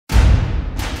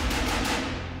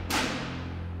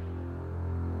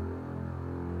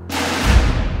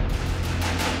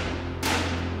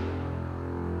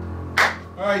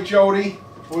right, Jody.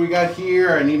 What do we got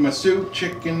here? I need my soup,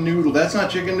 chicken noodle. That's not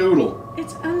chicken noodle.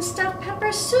 It's unstuffed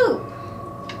pepper soup.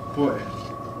 Boy.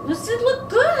 Does it look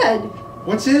good?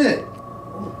 What's in it?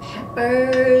 Oh,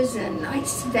 peppers and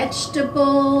nice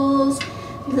vegetables,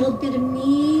 a little bit of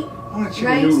meat, I want a chicken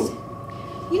rice.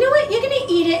 noodle. You know what? You're gonna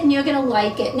eat it and you're gonna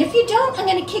like it. And if you don't, I'm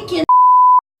gonna kick you in.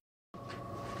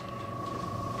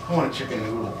 I want a chicken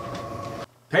noodle.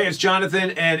 Hey, it's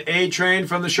Jonathan and A-Train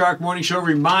from the Shark Morning Show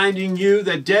reminding you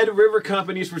that Dead River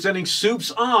Company is presenting Soups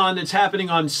On. It's happening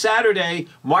on Saturday,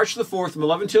 March the 4th from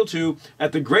 11 till 2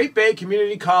 at the Great Bay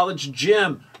Community College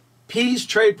Gym, Pease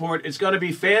Tradeport. It's going to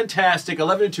be fantastic.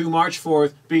 11 to 2, March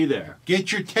 4th. Be there.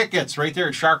 Get your tickets right there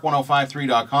at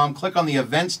shark1053.com. Click on the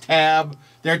events tab.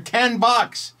 They're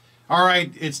 $10. All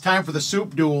right, it's time for the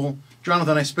soup duel.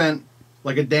 Jonathan, I spent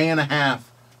like a day and a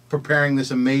half preparing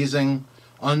this amazing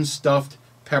unstuffed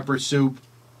pepper soup.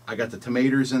 I got the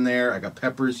tomatoes in there. I got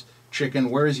peppers, chicken.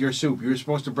 Where is your soup? You're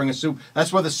supposed to bring a soup.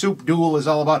 That's what the soup duel is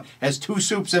all about. As two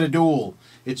soups at a duel.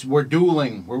 We're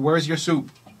dueling. Where's your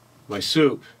soup? My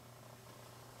soup.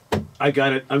 I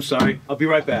got it. I'm sorry. I'll be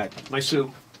right back. My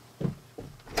soup.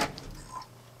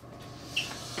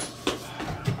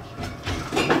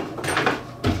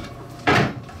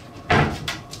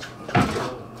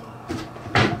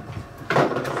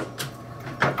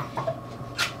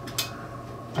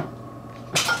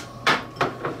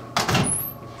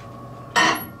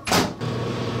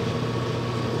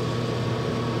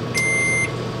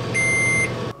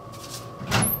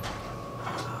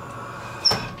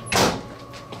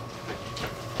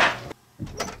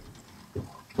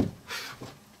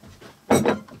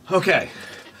 Okay.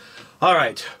 All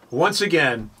right. Once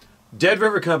again, Dead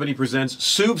River Company presents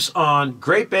Soups On,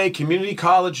 Great Bay Community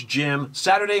College Gym,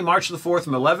 Saturday, March the 4th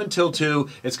from 11 till 2.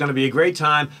 It's going to be a great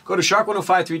time. Go to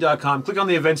shark1053.com. Click on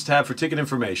the events tab for ticket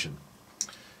information.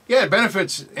 Yeah, it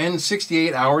benefits end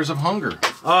 68 hours of hunger.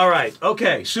 All right.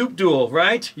 Okay. Soup duel,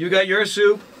 right? You got your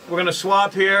soup. We're going to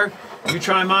swap here. You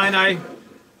try mine. I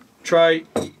try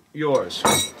yours.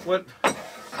 What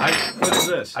is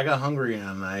this? I got hungry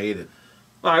and I ate it.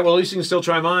 All right, well, at least you can still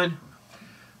try mine.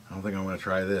 I don't think I'm going to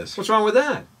try this. What's wrong with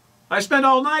that? I spent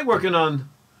all night working on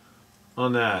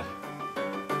that.